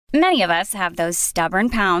Many of us have those stubborn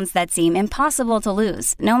pounds that seem impossible to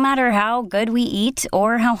lose, no matter how good we eat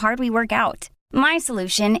or how hard we work out. My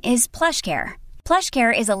solution is PlushCare.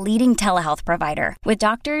 PlushCare is a leading telehealth provider with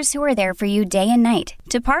doctors who are there for you day and night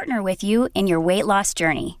to partner with you in your weight loss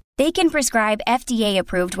journey. They can prescribe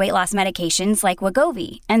FDA-approved weight loss medications like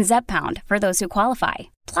Wegovy and Zepbound for those who qualify.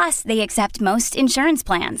 Plus, they accept most insurance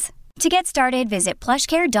plans. To get started, visit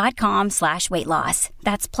plushcare.com/weightloss.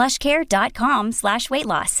 That's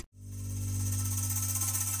plushcare.com/weightloss.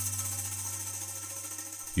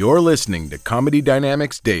 You're listening to Comedy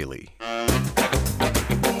Dynamics Daily.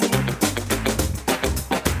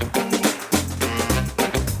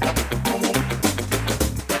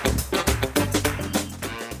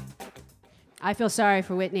 I feel sorry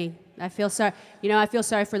for Whitney. I feel sorry. I feel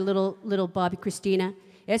sorry for little Bobby Christina.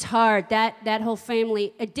 It's hard. That whole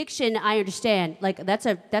family addiction, I understand. Like that's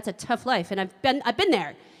a tough life, and I've been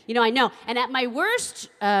there. I know. And at my worst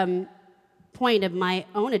point of my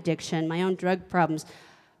own addiction, my own drug problems,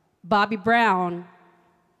 Bobby Brown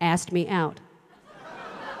asked me out.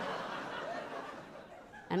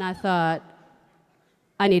 And I thought,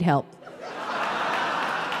 I need help.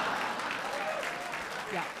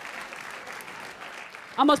 Yeah.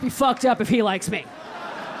 I must be fucked up if he likes me.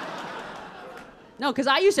 No, because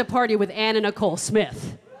I used to party with Anna Nicole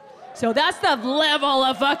Smith. So that's the level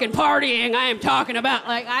of fucking partying I am talking about.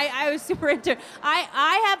 Like, I was super into...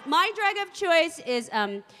 I have... My drug of choice is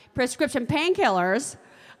prescription painkillers.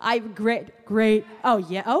 Great... Oh,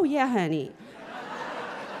 yeah, honey.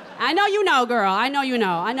 I know you know, girl. I know you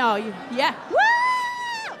know. Yeah. Woo!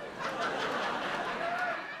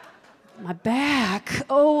 My back.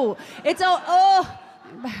 Oh, it's... Oh...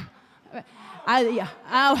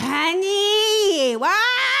 Oh, honey,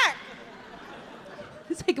 what?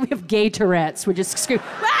 It's like we have gay Tourette's. We're just screaming,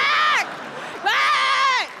 what?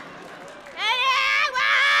 What?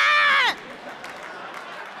 What?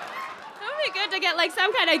 It would be good to get like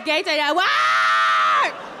some kind of gay Tourette.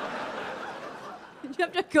 What? You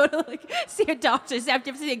have to go to see a doctor. You have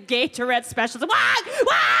to see a gay Tourette specialist. What?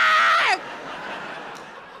 What?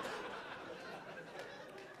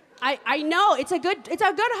 I know it's a good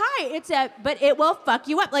high. But it will fuck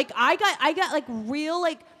you up. Like I got like real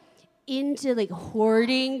into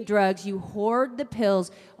hoarding drugs. You hoard the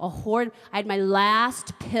pills. I had my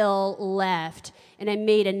last pill left, and I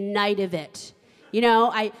made a night of it.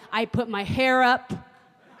 I put my hair up.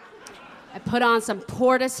 I put on some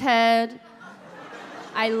Portishead.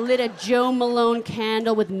 I lit a Joe Malone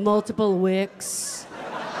candle with multiple wicks,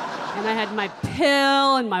 and I had my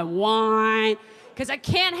pill and my wine. Because I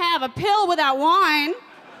can't have a pill without wine.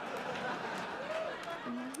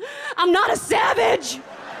 I'm not a savage.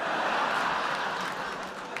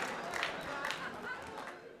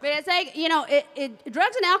 But it's like,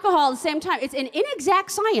 drugs and alcohol at the same time, it's an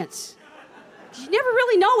inexact science. You never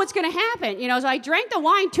really know what's going to happen. So I drank the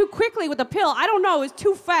wine too quickly with the pill. I don't know, it was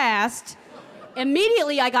too fast.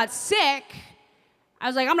 Immediately I got sick. I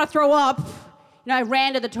was like, I'm going to throw up. I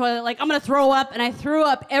ran to the toilet I'm going to throw up, and I threw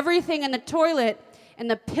up everything in the toilet, and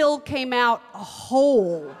the pill came out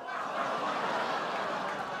whole.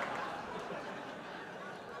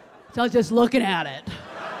 So I was just looking at it.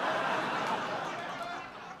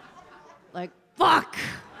 Like, fuck!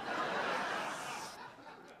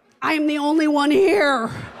 I am the only one here.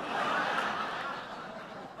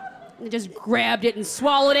 I just grabbed it and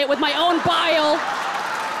swallowed it with my own bile.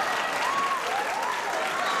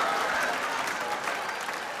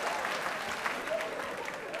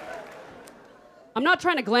 I'm not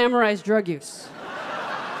trying to glamorize drug use.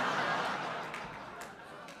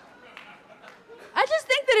 I just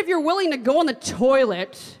think that if you're willing to go in the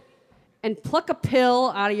toilet and pluck a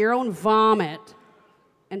pill out of your own vomit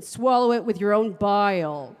and swallow it with your own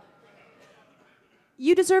bile,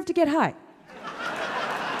 you deserve to get high.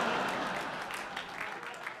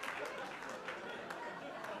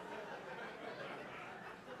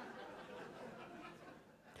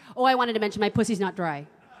 Oh, I wanted to mention my pussy's not dry.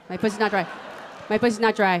 My pussy's not dry. My pussy's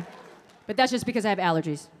not dry. But that's just because I have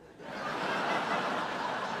allergies.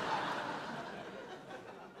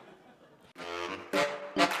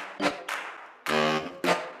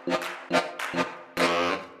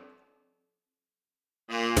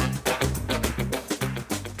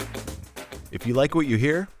 If you like what you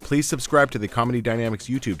hear, please subscribe to the Comedy Dynamics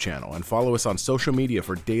YouTube channel and follow us on social media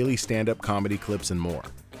for daily stand-up comedy clips and more.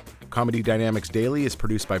 Comedy Dynamics Daily is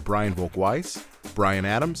produced by Brian Volk-Weiss, Brian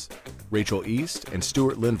Adams, Rachel East, and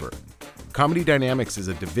Stuart Lindver. Comedy Dynamics is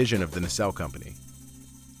a division of the Nacelle Company.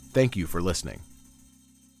 Thank you for listening.